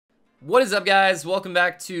What is up, guys? Welcome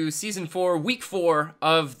back to Season 4, Week 4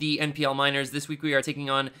 of the NPL Miners. This week we are taking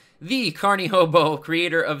on the Carney Hobo,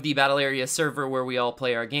 creator of the Battle Area server where we all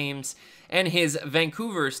play our games, and his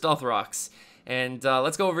Vancouver Stealth Rocks. And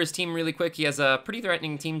let's go over his team really quick. He has a pretty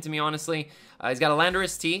threatening team, to me, honestly. He's got a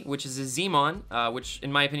Landorus T, which is a Zmon, which,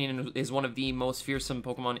 in my opinion, is one of the most fearsome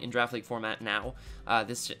Pokemon in Draft League format now,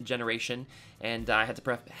 this generation. And I had to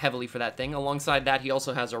prep heavily for that thing. Alongside that, he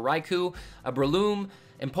also has a Raikou, a Breloom,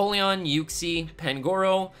 Empoleon, Uxie,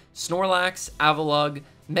 Pangoro, Snorlax, Avalugg,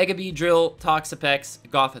 Mega Beedrill, Toxapex,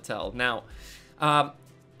 Gothitelle. Now,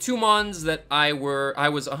 two Mons that I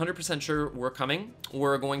was 100% sure were coming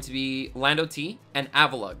were going to be Lando T and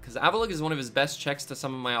Avalugg, because Avalugg is one of his best checks to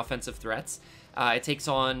some of my offensive threats. It takes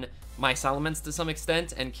on my Salamence to some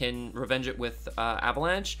extent and can revenge it with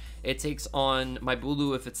Avalanche. It takes on my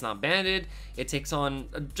Bulu if it's not banded. It takes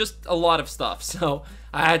on just a lot of stuff. So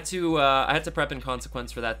I had to prep in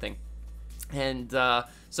consequence for that thing. And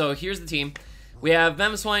so here's the team. We have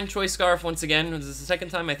Mamoswine, Choice Scarf once again. This is the second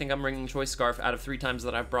time I think I'm bringing Choice Scarf out of 3 times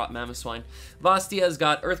that I've brought Mamoswine. Vastia's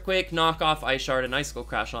got Earthquake, Knockoff, Ice Shard, and Icicle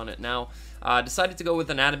Crash on it now. Decided to go with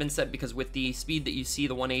an Adamant set because with the speed that you see,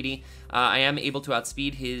 the 180, I am able to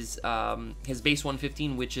outspeed his base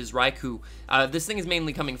 115, which is Raikou. This thing is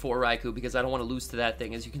mainly coming for Raikou because I don't want to lose to that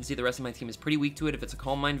thing. As you can see, the rest of my team is pretty weak to it if it's a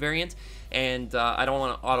Calm Mind variant, and I don't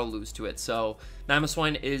want to auto-lose to it. So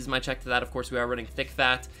Mamoswine is my check to that. Of course, we are running Thick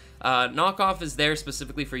Fat. Knockoff is there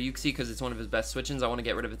specifically for Uxie because it's one of his best switch-ins. I want to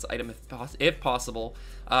get rid of its item if possible.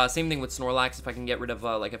 Same thing with Snorlax. If I can get rid of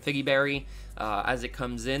like a Figgy Berry as it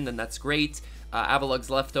comes in, then that's great. Avalugg's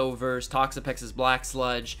Leftovers, Toxapex's Black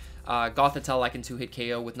Sludge, Gothitelle I can 2-hit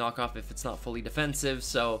KO with Knockoff if it's not fully defensive,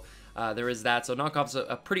 so there is that. So Knockoff's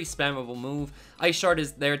a pretty spammable move. Ice Shard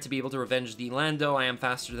is there to be able to revenge the Lando. I am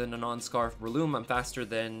faster than a non-Scarf Breloom. I'm faster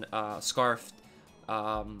than Scarfed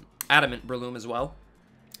Adamant Breloom as well.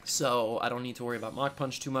 So I don't need to worry about Mach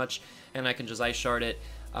Punch too much, and I can just Ice Shard it.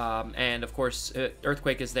 And of course,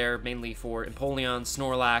 Earthquake is there mainly for Empoleon,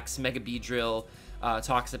 Snorlax, Mega Beedrill,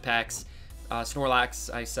 Toxapex,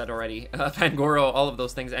 Snorlax, I said already, Pangoro, all of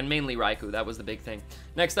those things, and mainly Raikou. That was the big thing.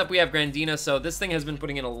 Next up, we have Grandina. So this thing has been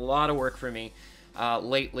putting in a lot of work for me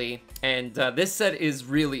lately, and this set is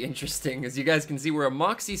really interesting. As you guys can see, we're a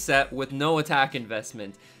Moxie set with no attack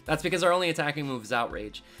investment. That's because our only attacking move is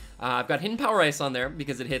Outrage. I've got Hidden Power Ice on there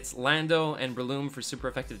because it hits Lando and Breloom for super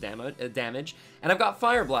effective damage. And I've got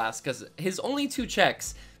Fire Blast because his only 2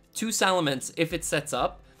 checks, 2 Salamence, if it sets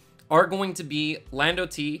up, are going to be Lando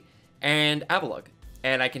T and Avalugg.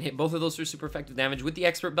 And I can hit both of those for super effective damage. With the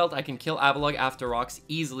Expert Belt, I can kill Avalugg after Rocks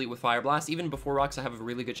easily with Fire Blast. Even before Rocks, I have a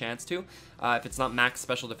really good chance to. If it's not max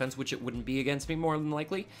special defense, which it wouldn't be against me more than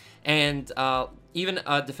likely. And even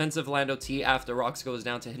a defensive Lando T after Rocks goes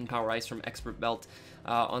down to Hidden Power Ice from Expert Belt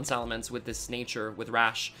on Salamence with this nature, with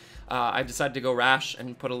Rash. I've decided to go Rash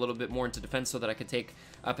and put a little bit more into defense so that I could take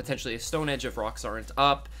potentially a Stone Edge if Rocks aren't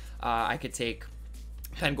up. I could take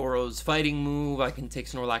Pangoro's fighting move, I can take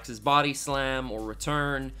Snorlax's Body Slam or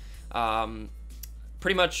Return,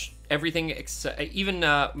 pretty much everything except, even,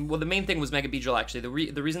 well, the main thing was Mega Beedrill actually.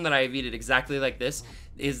 The reason that I have it exactly like this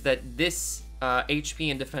is that this HP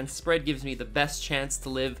and defense spread gives me the best chance to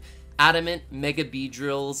live Adamant, Mega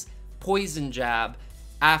Beedrill's Poison Jab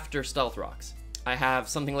after Stealth Rocks. I have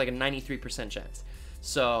something like a 93% chance.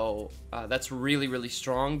 So that's really, really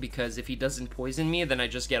strong because if he doesn't poison me, then I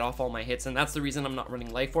just get off all my hits, and that's the reason I'm not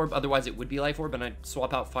running Life Orb. Otherwise, it would be Life Orb, and I'd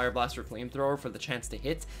swap out Fire Blast or Flamethrower for the chance to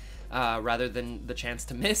hit rather than the chance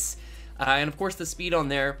to miss. And of course, the speed on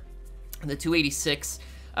there, the 286,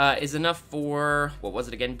 is enough for, what was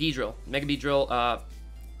it again? Beedrill. Mega Beedrill,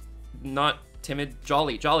 not Timid,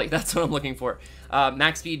 Jolly, that's what I'm looking for.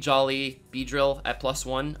 Max speed, Jolly, Beedrill at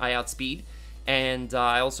 +1, I outspeed. And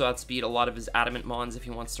I also outspeed a lot of his Adamant Mons. If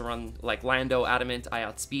he wants to run like Lando Adamant, I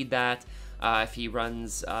outspeed that. If he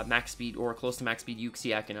runs max speed or close to max speed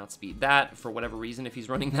Uxie, I can outspeed that for whatever reason if he's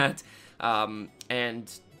running that.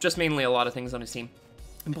 And just mainly a lot of things on his team.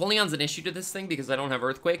 Empoleon's an issue to this thing because I don't have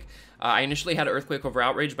Earthquake. I initially had Earthquake over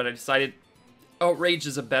Outrage, but I decided Outrage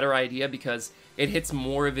is a better idea because it hits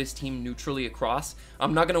more of his team neutrally across.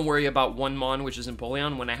 I'm not going to worry about one Mon, which is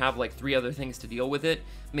Empoleon, when I have like 3 other things to deal with it.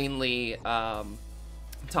 Mainly Tapu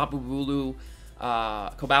Bulu,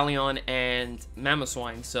 Cobalion, and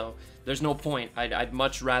Mamoswine. So there's no point. I'd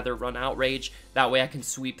much rather run Outrage. That way I can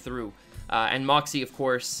sweep through. And Moxie, of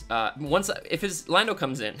course, if his Lando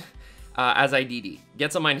comes in as IDD,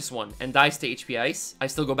 gets a -1, and dies to HP Ice, I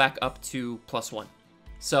still go back up to +1.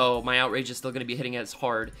 So my Outrage is still going to be hitting as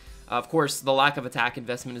hard. Of course, the lack of attack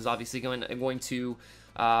investment is obviously going to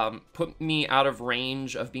put me out of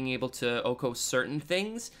range of being able to Oko certain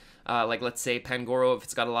things. Like, let's say Pangoro, if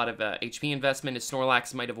it's got a lot of HP investment, his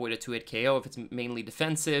Snorlax might avoid a 2-hit KO if it's mainly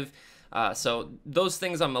defensive. So those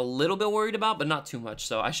things I'm a little bit worried about, but not too much.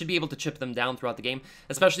 So I should be able to chip them down throughout the game,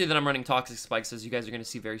 especially that I'm running Toxic Spikes, as you guys are going to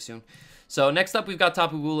see very soon. So next up, we've got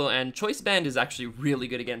Tapu Bulu, and Choice Band is actually really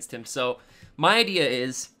good against him. So my idea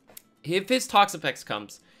is, if his Toxapex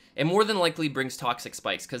comes, it more than likely brings Toxic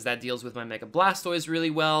Spikes, because that deals with my Mega Blastoise really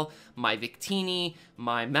well, my Victini,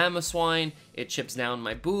 my Mamoswine, it chips down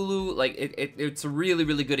my Bulu. Like, it's really,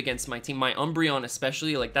 really good against my team. My Umbreon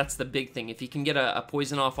especially, like, that's the big thing. If he can get a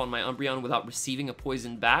poison off on my Umbreon without receiving a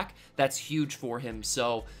poison back, that's huge for him.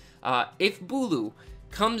 So, if Bulu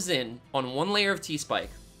comes in on one layer of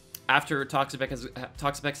T-Spike, after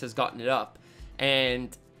Toxapex has gotten it up,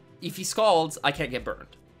 and if he scalds, I can't get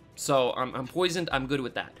burned. So I'm poisoned, I'm good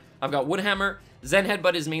with that. I've got Wood Hammer. Zen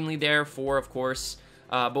Headbutt is mainly there for, of course,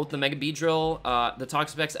 both the Mega Beedrill, the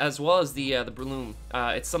Toxapex, as well as the Breloom.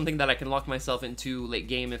 It's something that I can lock myself into late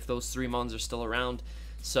game if those 3 mons are still around.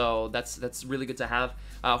 So that's really good to have.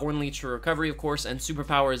 Horn Leech for recovery, of course, and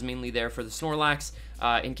Superpower is mainly there for the Snorlax,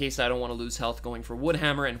 in case I don't want to lose health going for Wood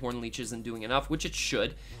Hammer and Horn Leech isn't doing enough, which it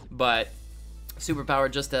should, but Superpower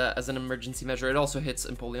just as an emergency measure. It also hits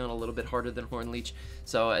Empoleon a little bit harder than Horn Leech,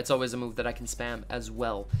 so it's always a move that I can spam as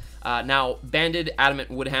well. Now, Banded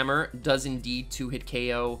Adamant Wood Hammer does indeed 2-hit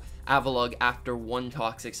KO Avalugg after 1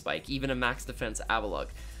 Toxic Spike, even a max defense Avalugg.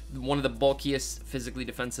 One of the bulkiest physically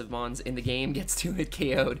defensive mons in the game gets 2-hit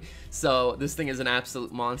KO'd, so this thing is an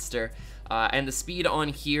absolute monster. And the speed on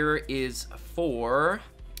here is for,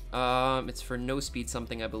 it's for no speed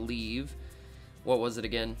something, I believe. What was it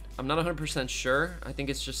again? I'm not 100% sure. I think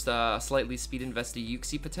it's just a slightly speed invested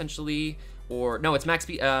Uxie potentially, or no, it's max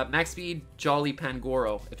speed Jolly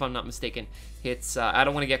Pangoro, if I'm not mistaken. It's I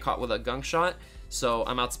don't want to get caught with a gunk shot, so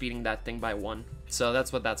I'm outspeeding that thing by 1. So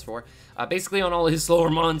that's what that's for. Basically, on all his slower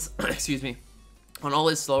mons, excuse me, on all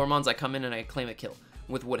his slower mons, I come in and I claim a kill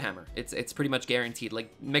with Wood Hammer. It's pretty much guaranteed.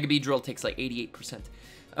 Like, Mega Beedrill takes like 88%.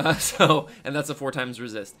 And that's a 4 times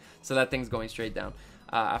resist. So that thing's going straight down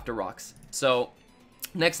after rocks. So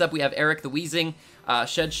next up we have Eric the Weezing,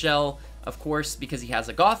 Shed Shell, of course, because he has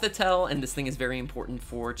a Gothitelle, and this thing is very important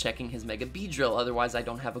for checking his Mega Beedrill, otherwise I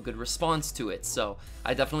don't have a good response to it. So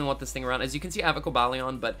I definitely want this thing around. As you can see, I have a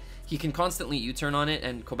Cobalion, but he can constantly U-turn on it,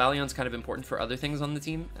 and Cobalion's kind of important for other things on the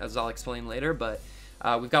team, as I'll explain later. But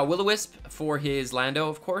we've got Will-O-Wisp for his Lando,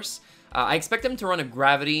 of course. I expect him to run a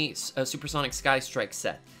Gravity Supersonic Sky Strike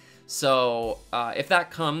set. So if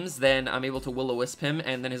that comes, then I'm able to Will-O-Wisp him,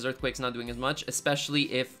 and then his Earthquake's not doing as much, especially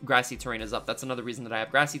if Grassy Terrain is up. That's another reason that I have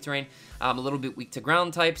Grassy Terrain. I'm a little bit weak to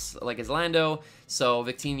ground types, like his Lando, so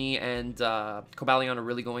Victini and Cobalion are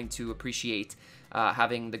really going to appreciate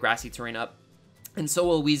having the Grassy Terrain up. And so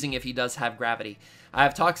will Weezing if he does have Gravity. I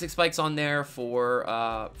have Toxic Spikes on there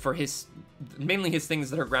for his, mainly his things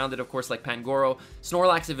that are grounded, of course, like Pangoro.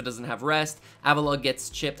 Snorlax if it doesn't have Rest. Avalugg gets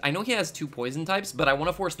chipped. I know he has 2 poison types, but I want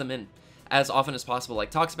to force them in as often as possible. Like,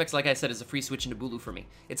 Toxapex, like I said, is a free switch into Bulu for me.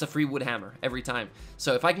 It's a free Wood Hammer every time.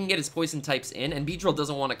 So if I can get his poison types in, and Beedrill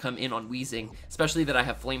doesn't want to come in on Weezing, especially that I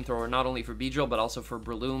have Flamethrower, not only for Beedrill, but also for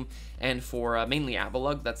Breloom, and for mainly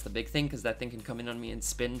Avalugg. That's the big thing, because that thing can come in on me and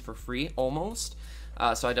spin for free, almost.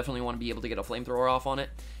 So I definitely want to be able to get a Flamethrower off on it,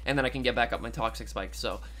 and then I can get back up my Toxic Spike.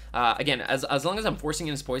 So again, as long as I'm forcing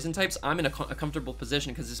in his poison types, I'm in a comfortable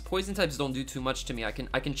position, because his poison types don't do too much to me. I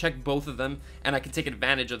can check both of them, and I can take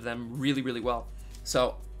advantage of them really, really well.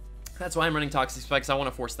 So that's why I'm running Toxic Spikes. I want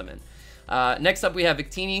to force them in. Next up, we have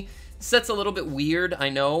Victini. Set's a little bit weird, I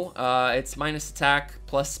know. It's minus attack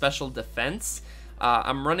plus special defense.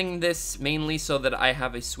 I'm running this mainly so that I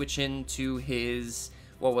have a switch in to his,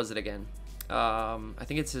 what was it again? I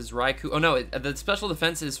think it's his Raikou. Oh no, the special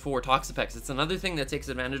defense is for Toxapex. It's another thing that takes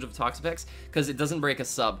advantage of Toxapex, because it doesn't break a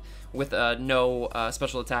sub with no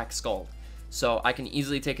special attack Scald. So I can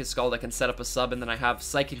easily take his Scald, I can set up a sub, and then I have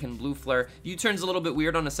Psychic and Blue Flare. U-turn's a little bit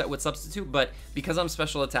weird on a set with Substitute, but because I'm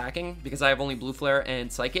special attacking, because I have only Blue Flare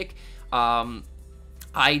and Psychic,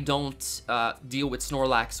 I don't deal with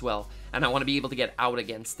Snorlax well, and I want to be able to get out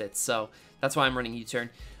against it. So that's why I'm running U-turn.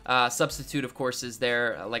 Substitute, of course, is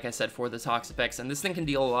there, like I said, for the Toxapex, and this thing can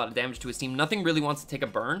deal a lot of damage to his team. Nothing really wants to take a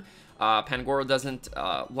burn. Pangoro doesn't,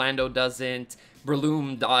 Lando doesn't,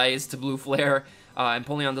 Breloom dies to Blue Flare.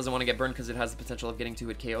 Empoleon doesn't want to get burned because it has the potential of getting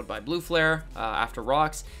 2-hit KO'd by Blue Flare after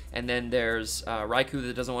rocks. And then there's Raikou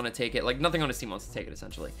that doesn't want to take it. Like, nothing on his team wants to take it,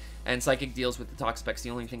 essentially. And Psychic deals with the Toxapex,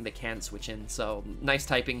 the only thing that can switch in. So, nice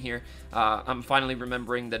typing here. I'm finally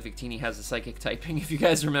remembering that Victini has a Psychic typing. If you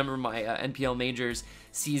guys remember my NPL Majors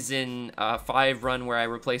Season 5 run where I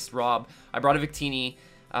replaced Rob, I brought a Victini.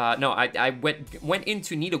 No, I went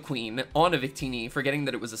into Nidoqueen on a Victini, forgetting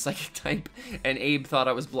that it was a Psychic type, and Abe thought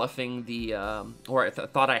I was bluffing the, or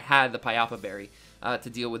thought I had the Payapa Berry to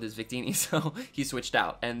deal with his Victini, so he switched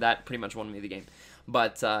out, and that pretty much won me the game.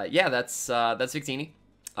 But yeah, that's Victini.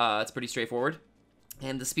 It's pretty straightforward,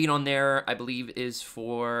 and the speed on there, I believe, is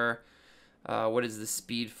for. What is the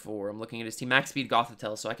speed for? I'm looking at his team. Max speed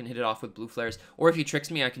Gothitelle, so I can hit it off with Blue Flares, or if he tricks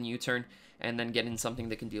me, I can U-turn and then get in something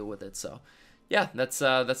that can deal with it. So. Yeah, that's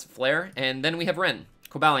Flare. And then we have Ren,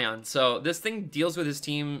 Cobalion. So this thing deals with his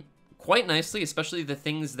team quite nicely, especially the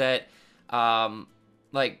things that,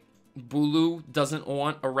 like, Bulu doesn't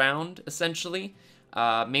want around, essentially.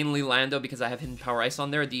 Mainly Lando, because I have Hidden Power Ice on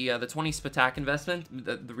there. The 20 Spatak investment,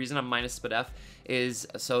 the reason I'm minus Spadef is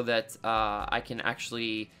so that I can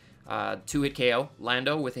actually 2-hit KO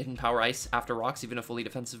Lando with Hidden Power Ice after rocks, even a fully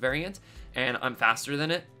defensive variant. And I'm faster than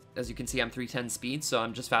it. As you can see, I'm 310 speed, so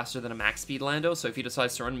I'm just faster than a max speed Lando. So if he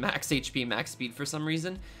decides to run max HP, max speed for some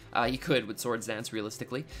reason, he could with Swords Dance,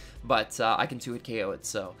 realistically. But I can 2-hit KO it,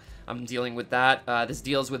 so I'm dealing with that. This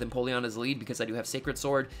deals with Empoleon as lead because I do have Sacred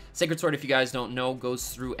Sword. Sacred Sword, if you guys don't know, goes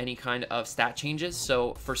through any kind of stat changes.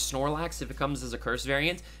 So for Snorlax, if it comes as a curse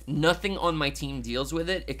variant, nothing on my team deals with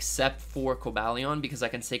it except for Cobalion because I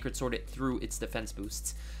can Sacred Sword it through its defense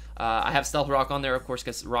boosts. I have Stealth Rock on there, of course,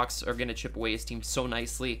 because rocks are going to chip away his team so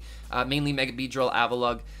nicely. Mainly Mega Beedrill,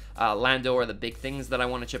 Avalugg, Lando are the big things that I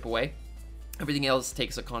want to chip away. Everything else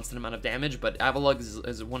takes a constant amount of damage, but Avalugg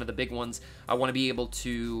is one of the big ones. I want to be able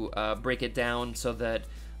to break it down so that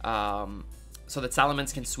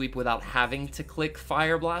Salamence can sweep without having to click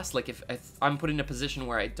Fire Blast. Like if I'm put in a position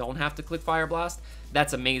where I don't have to click Fire Blast,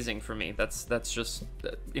 that's amazing for me. That's just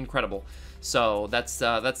incredible. So that's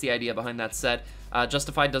the idea behind that set.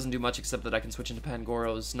 Justified doesn't do much except that I can switch into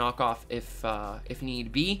Pangoro's knockoff if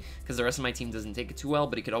need be, because the rest of my team doesn't take it too well,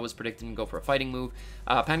 but he could always predict it and go for a fighting move.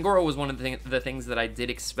 Pangoro was one of the things that I did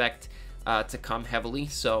expect to come heavily,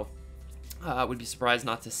 so I would be surprised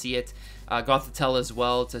not to see it. Gothitelle as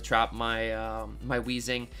well to trap my my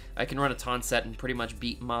Weezing. I can run a taunt set and pretty much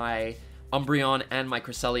beat my Umbreon and my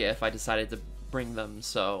Cresselia if I decided to bring them,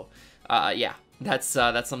 so yeah. That's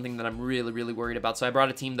something that I'm really worried about. So I brought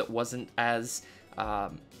a team that wasn't as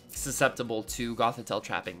susceptible to Gothitelle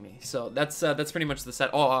trapping me. So that's pretty much the set.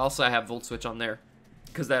 Oh, also I have Volt Switch on there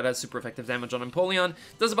because that has super effective damage on Empoleon.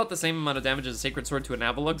 Does about the same amount of damage as a Sacred Sword to an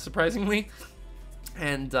Avalugg, surprisingly.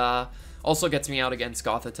 And also gets me out against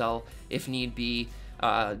Gothitelle if need be.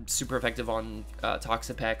 Super effective on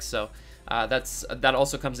Toxapex. So that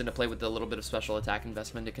also comes into play with a little bit of special attack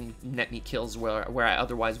investment. It can net me kills where I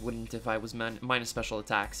otherwise wouldn't if I was minus special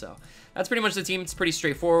attack. So that's pretty much the team. It's pretty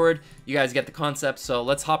straightforward. You guys get the concept. So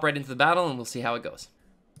let's hop right into the battle and we'll see how it goes.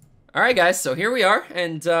 Alright guys, so here we are,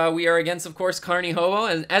 and we are against, of course, Carney Hobo,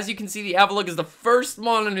 and as you can see, the Avalugg is the first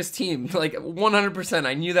mon on his team, like 100%.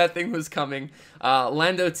 I knew that thing was coming.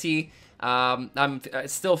 Lando T. I'm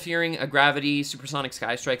still fearing a Gravity Supersonic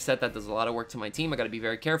Sky Strike set that does a lot of work to my team. I gotta be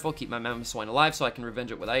very careful, keep my Mamoswine alive so I can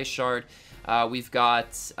revenge it with Ice Shard. We've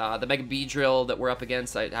got the Mega Beedrill that we're up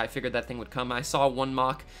against. I figured that thing would come. I saw one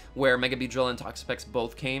mock where Mega Beedrill and Toxapex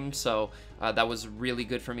both came, so that was really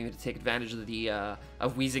good for me to take advantage of the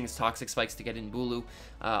of Weezing's Toxic Spikes to get in Bulu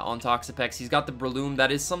on Toxapex. He's got the Breloom.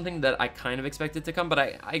 That is something that I kind of expected to come, but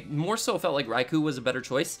I more so felt like Raikou was a better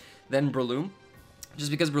choice than Breloom, just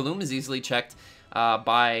because Breloom is easily checked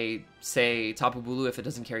by, say, Tapu Bulu if it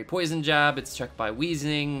doesn't carry Poison Jab. It's checked by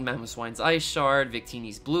Weezing, Mamoswine's Ice Shard,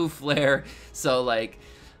 Victini's Blue Flare. So, like,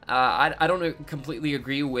 I don't completely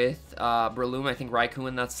agree with Breloom. I think Raikou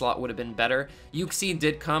in that slot would have been better. Uxie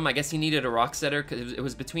did come. I guess he needed a Rock Setter because it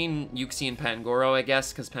was between Uxie and Pangoro, I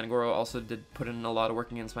guess, because Pangoro also did put in a lot of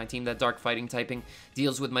work against my team. That Dark Fighting typing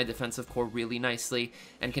deals with my defensive core really nicely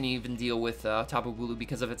and can even deal with Tapu Bulu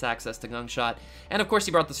because of its access to Gung Shot. And of course,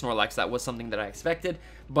 he brought the Snorlax. That was something that I expected,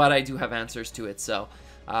 but I do have answers to it, so...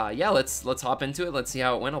 yeah, let's hop into it. Let's see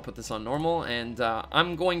how it went. I'll put this on normal, and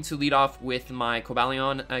I'm going to lead off with my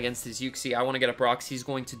Cobalion against his Uxie. I want to get up rocks. He's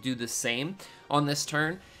going to do the same on this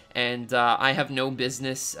turn, and I have no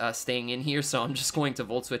business staying in here, so I'm just going to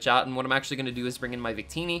Volt Switch out, and what I'm actually going to do is bring in my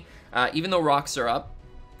Victini. Even though rocks are up,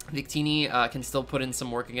 Victini can still put in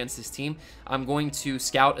some work against his team. I'm going to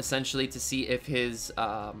scout essentially to see if his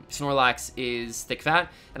Snorlax is thick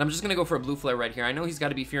fat, and I'm just going to go for a blue flare right here. I know he's got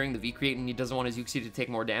to be fearing the V-Create, and he doesn't want his Uxie to take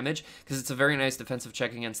more damage because it's a very nice defensive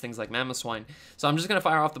check against things like Mamoswine. So I'm just going to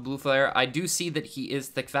fire off the blue flare. I do see that he is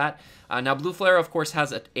thick fat. Now blue flare of course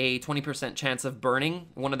has a 20% chance of burning,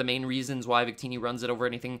 one of the main reasons why Victini runs it over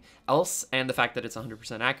anything else, and the fact that it's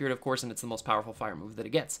 100% accurate of course, and it's the most powerful fire move that it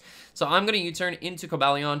gets. So I'm going to U-turn into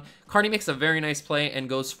Cobalion. Carney makes a very nice play and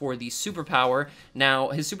goes for the superpower. Now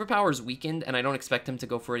his superpower is weakened, and I don't expect him to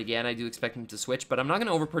go for it again. I do expect him to switch, but I'm not going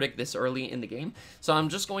to overpredict this early in the game, so I'm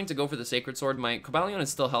just going to go for the Sacred Sword. My Cobalion is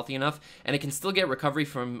still healthy enough, and it can still get recovery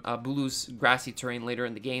from Bulu's grassy terrain later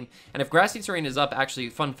in the game. And if grassy terrain is up, actually,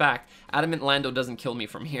 fun fact, Adamant Lando doesn't kill me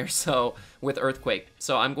from here, so with Earthquake.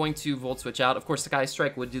 So I'm going to Volt Switch out. Of course, Sky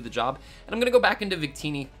Strike would do the job, and I'm going to go back into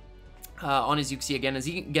Victini on his Uxie again as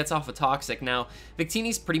he gets off a Toxic. Now,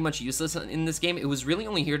 Victini's pretty much useless in this game. It was really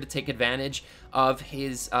only here to take advantage of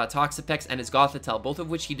his Toxapex and his Gothitelle, both of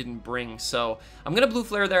which he didn't bring. So I'm going to Blue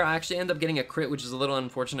Flare there. I actually end up getting a crit, which is a little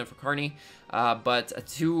unfortunate for Carney, but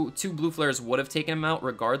two Blue Flares would have taken him out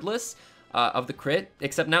regardless of the crit,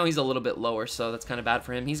 except now he's a little bit lower, so that's kind of bad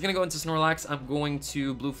for him. He's going to go into Snorlax. I'm going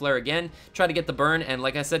to Blue Flare again, try to get the burn, and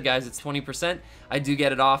like I said, guys, it's 20%. I do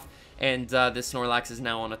get it off, and this Snorlax is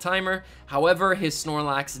now on a timer. However, his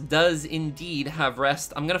Snorlax does indeed have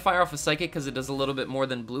rest. I'm going to fire off a Psychic because it does a little bit more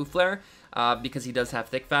than Blue Flare, because he does have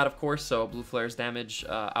Thick Fat, of course, so Blue Flare's damage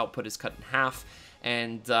output is cut in half,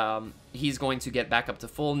 and he's going to get back up to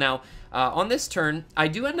full. Now, on this turn, I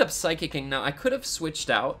do end up Psychicking. Now, I could have switched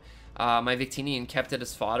out my Victini and kept it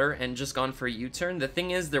as fodder and just gone for a U-turn. The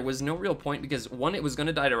thing is, there was no real point because, one, it was going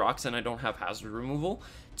to die to rocks and I don't have hazard removal.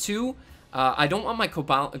 Two, I don't want my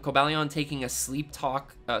Cobalion taking a Sleep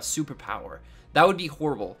Talk superpower. That would be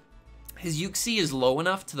horrible. His Uxie is low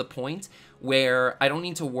enough to the point where I don't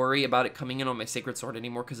need to worry about it coming in on my Sacred Sword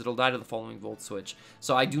anymore because it'll die to the following Volt Switch.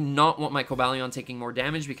 So I do not want my Cobalion taking more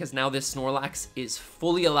damage because now this Snorlax is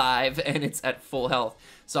fully alive and it's at full health.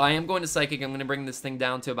 So I am going to Psychic. I'm going to bring this thing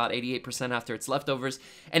down to about 88% after its leftovers.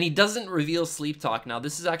 And he doesn't reveal Sleep Talk. Now,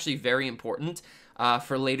 this is actually very important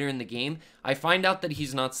for later in the game. I find out that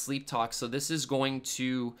he's not Sleep Talk, so this is going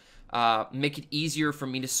to make it easier for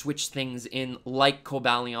me to switch things in like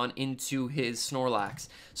Cobalion into his Snorlax.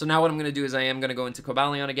 So now what I'm going to do is I am going to go into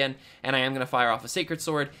Cobalion again, and I am going to fire off a Sacred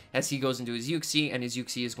Sword as he goes into his Uxie, and his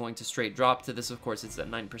Uxie is going to straight drop to this. Of course, it's at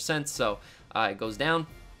 9%, so it goes down.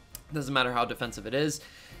 Doesn't matter how defensive it is.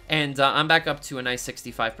 And I'm back up to a nice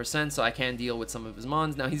 65%, so I can deal with some of his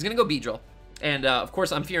Mons. Now he's going to go Beedrill. And of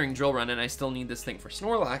course, I'm fearing Drill Run, and I still need this thing for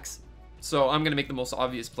Snorlax. So I'm going to make the most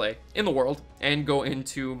obvious play in the world and go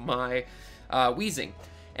into my Weezing.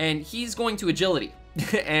 And he's going to Agility.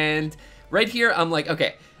 And right here, I'm like,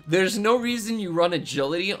 okay, there's no reason you run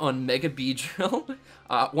Agility on Mega Beedrill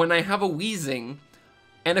when I have a Weezing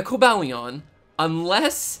and a Cobalion,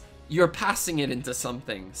 unless you're passing it into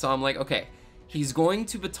something. So I'm like, okay, he's going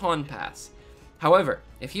to Baton Pass. However,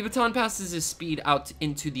 if he Baton Passes his speed out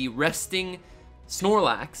into the resting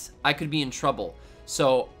Snorlax, I could be in trouble.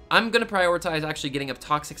 So I'm going to prioritize actually getting up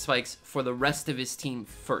Toxic Spikes for the rest of his team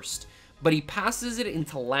first. But he passes it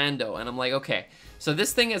into Lando, and I'm like, okay, so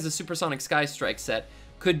this thing as a Supersonic Sky Strike set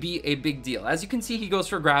could be a big deal. As you can see, he goes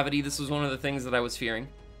for Gravity. This was one of the things that I was fearing,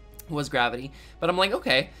 was Gravity. But I'm like,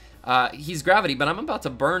 okay, he's Gravity, but I'm about to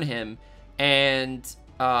burn him, and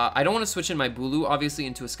I don't want to switch in my Bulu, obviously,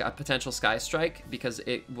 into a potential Sky Strike, because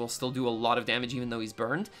it will still do a lot of damage even though he's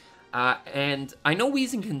burned. And I know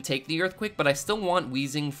Weezing can take the Earthquake, but I still want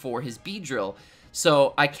Weezing for his Beedrill.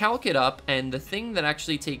 So I calc it up, and the thing that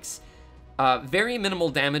actually takes very minimal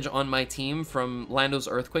damage on my team from Lando's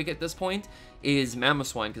Earthquake at this point is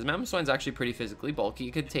Mamoswine, because Mamoswine's actually pretty physically bulky.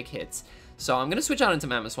 It could take hits. So I'm going to switch out into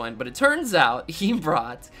Mamoswine, but it turns out he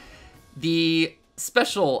brought the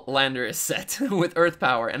special Landorus set with Earth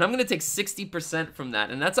Power, and I'm going to take 60% from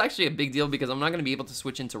that, and that's actually a big deal because I'm not going to be able to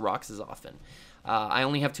switch into rocks as often. I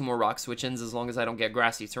only have 2 more rock switch-ins as long as I don't get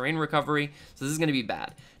grassy terrain recovery, so this is going to be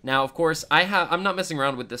bad. Now, of course, I'm not messing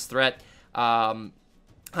around with this threat. I'm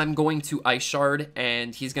going to Ice Shard,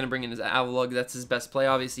 and he's going to bring in his Avalugg. That's his best play,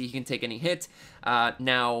 obviously. He can take any hit.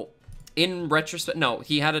 Now, in retrospect, no,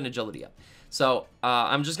 he had an Agility up. So,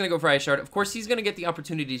 I'm just going to go for Ice Shard. Of course, he's going to get the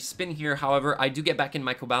opportunity to spin here. However, I do get back in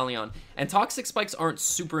my Cobalion. And Toxic Spikes aren't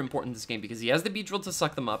super important in this game because he has the Beedrill to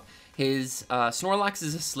suck them up. His Snorlax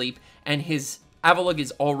is asleep, and his Avalugg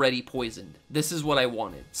is already poisoned. This is what I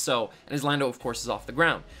wanted. So, and his Lando, of course, is off the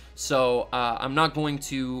ground. So I'm not going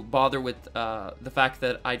to bother with the fact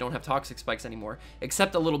that I don't have Toxic Spikes anymore,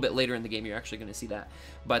 except a little bit later in the game. You're actually going to see that.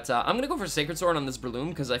 But I'm going to go for Sacred Sword on this Breloom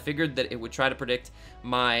because I figured that it would try to predict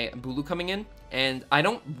my Bulu coming in. And I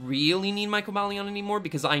don't really need my Cobalion anymore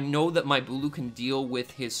because I know that my Bulu can deal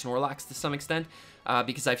with his Snorlax to some extent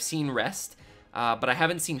because I've seen Rest, but I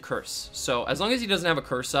haven't seen Curse. So as long as he doesn't have a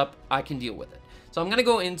Curse up, I can deal with it. So I'm going to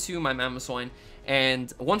go into my Mamoswine.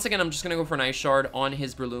 And once again, I'm just going to go for an Ice Shard on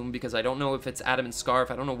his Breloom because I don't know if it's Adamant Scarf.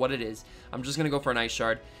 I don't know what it is. I'm just going to go for an Ice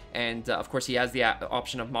Shard. And, of course, he has the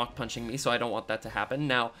option of Mach Punching me, so I don't want that to happen.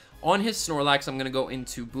 Now, on his Snorlax, I'm going to go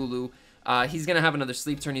into Bulu. He's going to have another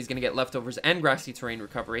Sleep Turn. He's going to get Leftovers and Grassy Terrain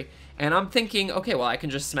Recovery. And I'm thinking, okay, well, I can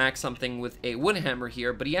just smack something with a Wood Hammer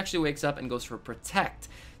here. But he actually wakes up and goes for Protect.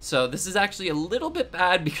 So this is actually a little bit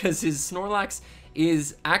bad because his Snorlax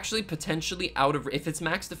is actually potentially out of... If it's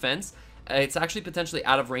max defense... it's actually potentially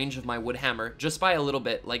out of range of my Wood Hammer, just by a little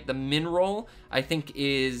bit. Like, the min roll, I think,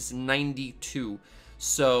 is 92.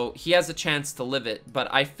 So, he has a chance to live it. But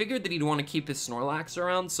I figured that he'd want to keep his Snorlax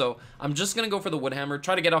around, so I'm just going to go for the Wood Hammer,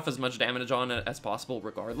 try to get off as much damage on it as possible,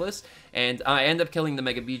 regardless. And I end up killing the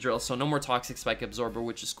Mega Beedrill, so no more Toxic Spike Absorber,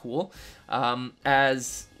 which is cool.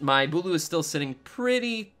 As my Bulu is still sitting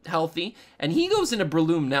pretty healthy, and he goes into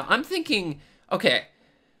Breloom. Now, I'm thinking, okay,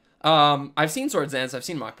 I've seen Swords Dance, I've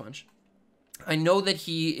seen Mach Punch. I know that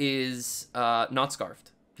he is not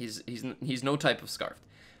Scarfed. He's no type of Scarfed.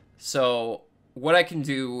 So what I can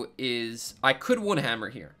do is I could Wood Hammer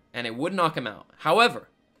here, and it would knock him out. However,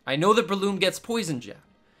 I know that Breloom gets Poison Jab,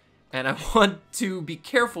 and I want to be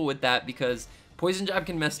careful with that because Poison Jab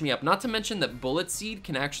can mess me up. Not to mention that Bullet Seed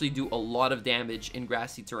can actually do a lot of damage in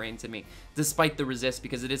grassy terrain to me, despite the resist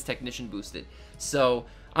because it is Technician boosted. So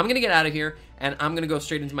I'm going to get out of here, and I'm going to go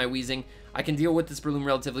straight into my Weezing. I can deal with this Breloom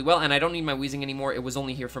relatively well, and I don't need my Weezing anymore. It was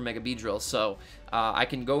only here for Mega Beedrill, so I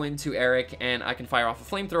can go into Eric, and I can fire off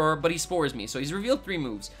a Flamethrower, but he Spores me. So he's revealed 3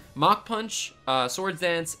 moves. Mach Punch, Swords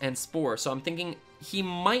Dance, and Spore. So I'm thinking he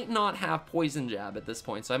might not have Poison Jab at this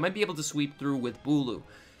point, so I might be able to sweep through with Bulu.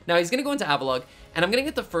 Now he's going to go into Avalugg, and I'm going to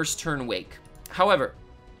get the first turn Wake. However,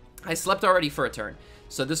 I slept already for a turn,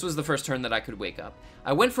 so this was the first turn that I could wake up.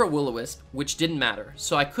 I went for a Will-O-Wisp, which didn't matter,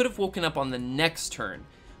 so I could have woken up on the next turn.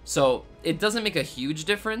 So it doesn't make a huge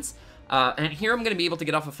difference. And here I'm going to be able to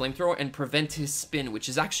get off a Flamethrower and prevent his spin, which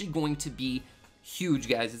is actually going to be huge,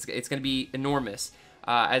 guys. It's going to be enormous,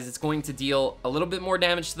 as it's going to deal a little bit more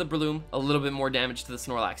damage to the Breloom, a little bit more damage to the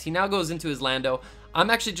Snorlax. He now goes into his Lando. I'm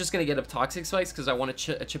actually just going to get up Toxic Spikes because I want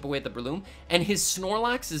to chip away at the Breloom. And his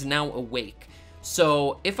Snorlax is now awake.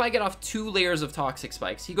 So if I get off 2 layers of Toxic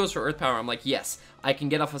Spikes, he goes for Earth Power. I'm like, yes, I can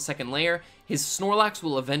get off a second layer. His Snorlax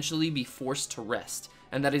will eventually be forced to rest.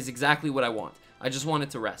 And that is exactly what I want. I just want it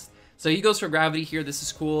to rest. So he goes for Gravity here. This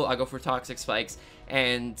is cool. I go for Toxic Spikes.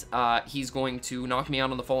 And he's going to knock me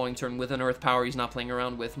out on the following turn with an Earth Power. He's not playing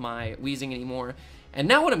around with my Weezing anymore. And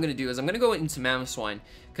now what I'm going to do is I'm going to go into Mamoswine,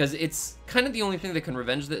 because it's kind of the only thing that can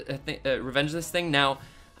revenge this thing. Now,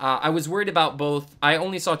 I was worried about both. I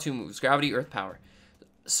only saw 2 moves, Gravity, Earth Power.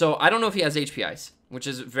 So I don't know if he has HP Ice, which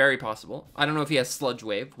is very possible. I don't know if he has Sludge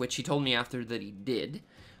Wave, which he told me after that he did.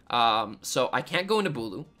 So I can't go into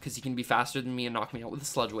Bulu, because he can be faster than me and knock me out with a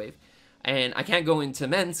Sludge Wave. And I can't go into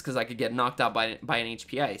Mence, because I could get knocked out by an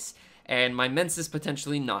HP Ice. And my Mence is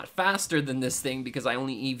potentially not faster than this thing, because I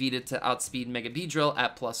only EV'd it to outspeed Mega Beedrill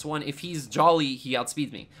at +1. If he's Jolly, he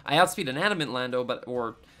outspeeds me. I outspeed an Adamant Lando,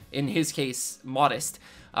 or in his case, Modest.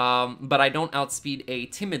 But I don't outspeed a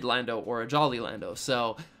Timid Lando or a Jolly Lando.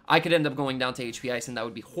 So I could end up going down to HP Ice, and that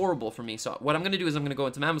would be horrible for me. So what I'm going to do is I'm going to go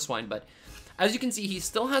into Mamoswine, but as you can see, he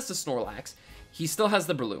still has the Snorlax, he still has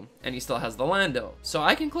the Breloom, and he still has the Lando. So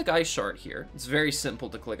I can click Ice Shard here. It's very simple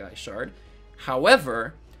to click Ice Shard.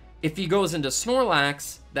 However, if he goes into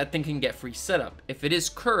Snorlax, that thing can get free setup. If it is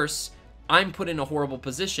Curse, I'm put in a horrible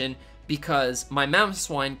position because my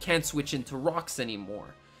Mamoswine can't switch into Rocks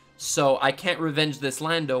anymore. So I can't revenge this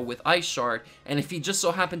Lando with Ice Shard, and if he just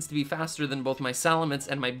so happens to be faster than both my Salamence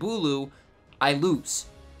and my Bulu, I lose.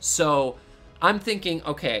 So I'm thinking,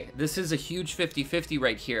 okay, this is a huge 50-50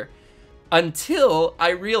 right here, until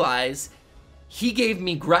I realize he gave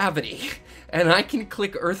me Gravity, and I can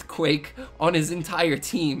click Earthquake on his entire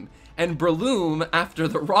team, and Breloom, after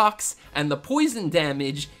the Rocks and the Poison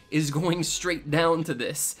damage, is going straight down to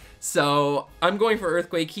this. So I'm going for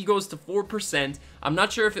Earthquake. He goes to 4%. I'm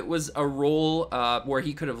not sure if it was a roll where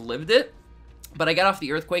he could have lived it, but I got off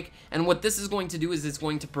the Earthquake, and what this is going to do is it's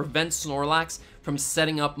going to prevent Snorlax from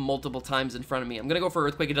setting up multiple times in front of me. I'm going to go for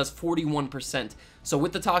Earthquake. It does 41%. So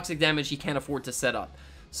with the toxic damage, he can't afford to set up.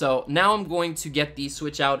 So now I'm going to get the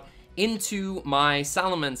switch out into my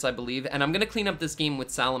Salamence, I believe, and I'm going to clean up this game with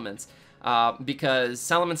Salamence. Because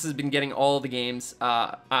Salamence has been getting all the games,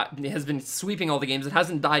 has been sweeping all the games. It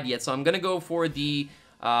hasn't died yet, so I'm gonna go for the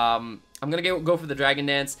go for the Dragon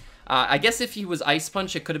Dance. I guess if he was Ice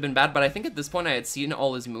Punch, it could have been bad, but I think at this point I had seen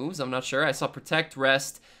all his moves. I'm not sure. I saw Protect,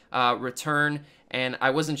 Rest, Return, and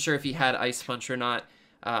I wasn't sure if he had Ice Punch or not.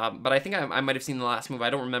 But I think I might have seen the last move.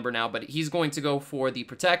 I don't remember now, but he's going to go for the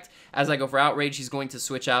Protect. As I go for Outrage, he's going to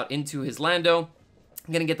switch out into his Lando.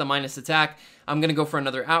 I'm going to get the minus attack. I'm going to go for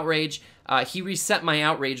another Outrage. He reset my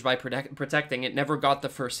Outrage by protecting. It never got the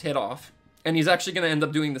first hit off. And he's actually going to end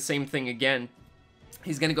up doing the same thing again.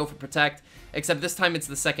 He's going to go for Protect, except this time it's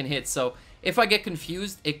the second hit. So if I get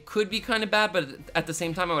confused, it could be kind of bad, but at the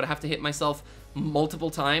same time I would have to hit myself multiple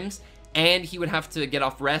times. And he would have to get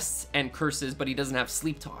off Rests and Curses, but he doesn't have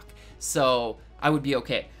Sleep Talk. So I would be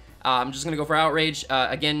okay. I'm just going to go for Outrage.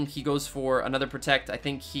 Again, he goes for another Protect. I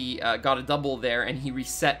think he got a double there, and he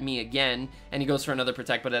reset me again, and he goes for another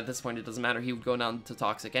Protect, but at this point it doesn't matter. He would go down to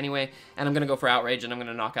Toxic anyway, and I'm going to go for Outrage, and I'm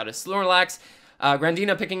going to knock out his Snorlax.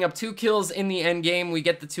 Grandina picking up 2 kills in the end game. We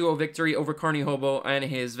get the 2-0 victory over Carney Hobo and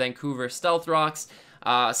his Vancouver Stealth Rocks.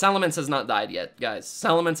 Salamence has not died yet, guys.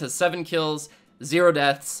 Salamence has 7 kills, 0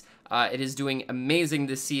 deaths. It is doing amazing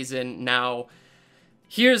this season. Now,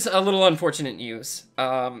 here's a little unfortunate news.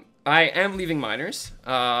 I am leaving minors.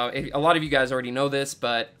 A lot of you guys already know this,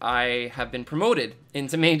 but I have been promoted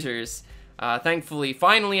into majors. Thankfully,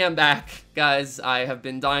 finally I'm back, guys. I have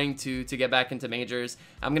been dying to get back into majors.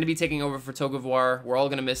 I'm going to be taking over for Togevoir. We're all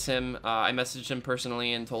going to miss him. I messaged him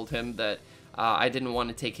personally and told him that I didn't want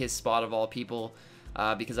to take his spot of all people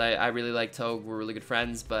because I really like Toge. We're really good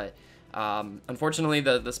friends, but unfortunately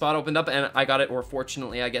the spot opened up and I got it, or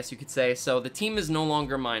fortunately I guess you could say. So the team is no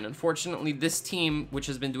longer mine. Unfortunately, this team, which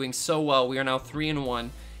has been doing so well, we are now 3-1,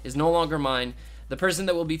 is no longer mine. The person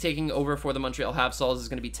that will be taking over for the Montreal Habsols is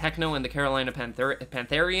going to be Techno and the Carolina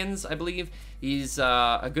Pantherians, I believe. He's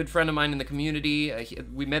a good friend of mine in the community.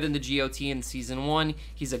 We met in the GOT in Season 1.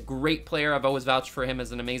 He's a great player. I've always vouched for him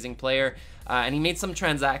as an amazing player. And he made some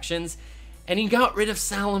transactions, and he got rid of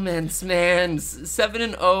Salamence, man.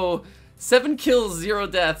 7-0. 7 kills, 0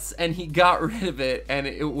 deaths, and he got rid of it, and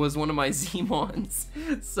it was one of my Z-Mons.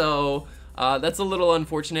 So, that's a little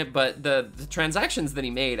unfortunate, but the transactions that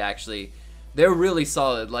he made, actually, they're really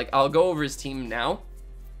solid. Like, I'll go over his team now.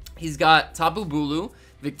 He's got Tapu Bulu,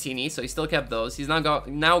 Victini, so he still kept those. He's now got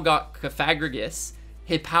Cofagrigus,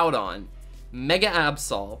 Hippowdon, Mega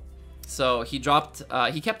Absol. So he dropped,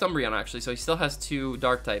 he kept Umbreon, actually, so he still has 2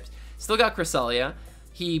 Dark types. Still got Cresselia.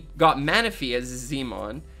 He got Manaphy as his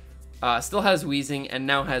Z-Mon. Still has Weezing, and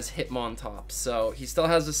now has Hitmontop. So he still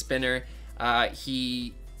has a Spinner.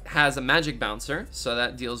 He has a Magic Bouncer, so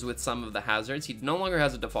that deals with some of the hazards. He no longer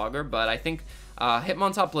has a Defogger, but I think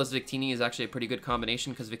Hitmontop plus Victini is actually a pretty good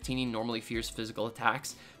combination because Victini normally fears physical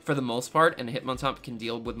attacks for the most part, and Hitmontop can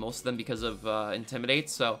deal with most of them because of Intimidate.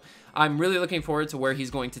 So I'm really looking forward to where he's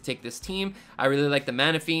going to take this team. I really like the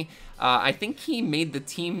Manaphy. I think he made the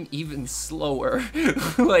team even slower.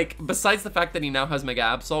 Like, besides the fact that he now has Mega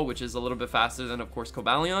Absol, which is a little bit faster than, of course,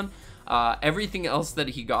 Cobalion, everything else that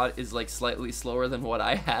he got is, like, slightly slower than what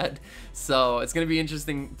I had. So it's going to be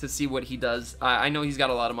interesting to see what he does. I know he's got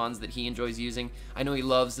a lot of mons that he enjoys using. I know he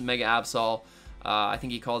loves the Mega Absol. I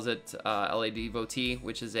think he calls it LA Devotee,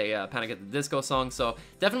 which is a Panic at the Disco song. So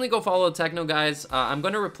definitely go follow Techno, guys. I'm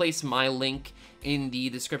going to replace my link in the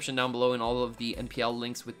description down below and all of the NPL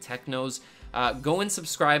links with Techno's. Go and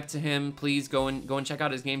subscribe to him, please. Go and check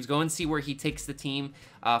out his games. Go and see where he takes the team.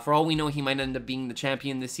 For all we know, he might end up being the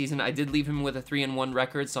champion this season. I did leave him with a 3-1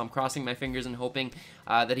 record, so I'm crossing my fingers and hoping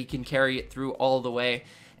that he can carry it through all the way.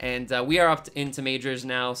 And we are up into majors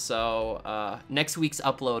now, so next week's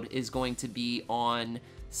upload is going to be on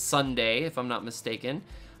Sunday, if I'm not mistaken.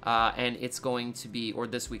 And it's going to be, or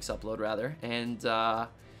this week's upload, rather. And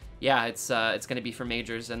yeah, it's going to be for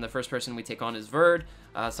majors. And the first person we take on is Verd,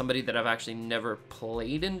 somebody that I've actually never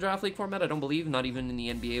played in Draft League format, I don't believe. Not even in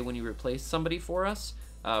the NBA when you replaced somebody for us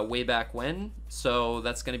way back when. So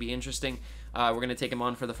that's going to be interesting. We're going to take him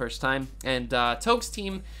on for the first time. And Toge's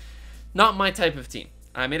team, not my type of team.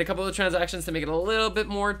 I made a couple of transactions to make it a little bit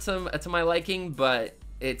more to my liking, but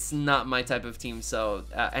it's not my type of team. So,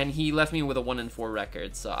 and he left me with a 1-4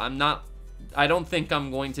 record. So I don't think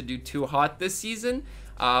I'm going to do too hot this season.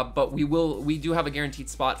 But we do have a guaranteed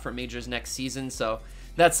spot for majors next season. So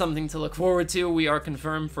that's something to look forward to. We are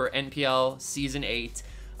confirmed for NPL Season 8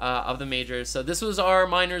 of the majors. So this was our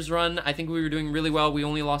minors run. I think we were doing really well. We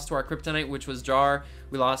only lost to our Kryptonite, which was Jar.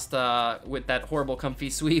 We lost with that horrible comfy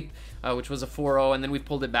sweep, which was a 4-0, and then we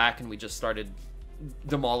pulled it back and we just started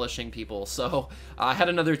demolishing people. So I had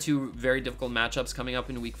another 2 very difficult matchups coming up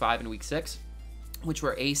in week 5 and week 6, which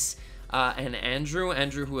were Ace and Andrew,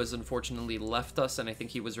 who has unfortunately left us, and I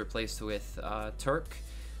think he was replaced with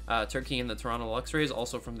Turkey in the Toronto Lux Rays,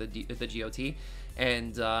 also from the GOT.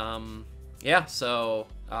 And yeah, so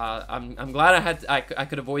I'm glad I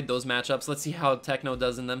could avoid those matchups. Let's see how Techno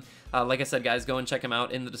does in them. Like I said, guys, go and check him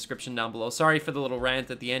out in the description down below. Sorry for the little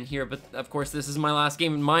rant at the end here, but of course this is my last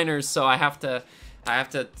game in minors, so I have to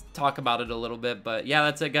talk about it a little bit. But yeah,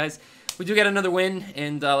 that's it, guys. We do get another win,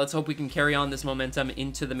 and let's hope we can carry on this momentum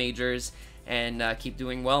into the majors and keep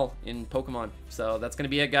doing well in Pokemon. So that's going to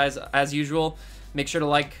be it, guys. As usual, make sure to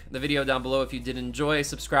like the video down below if you did enjoy,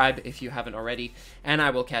 subscribe if you haven't already, and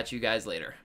I will catch you guys later.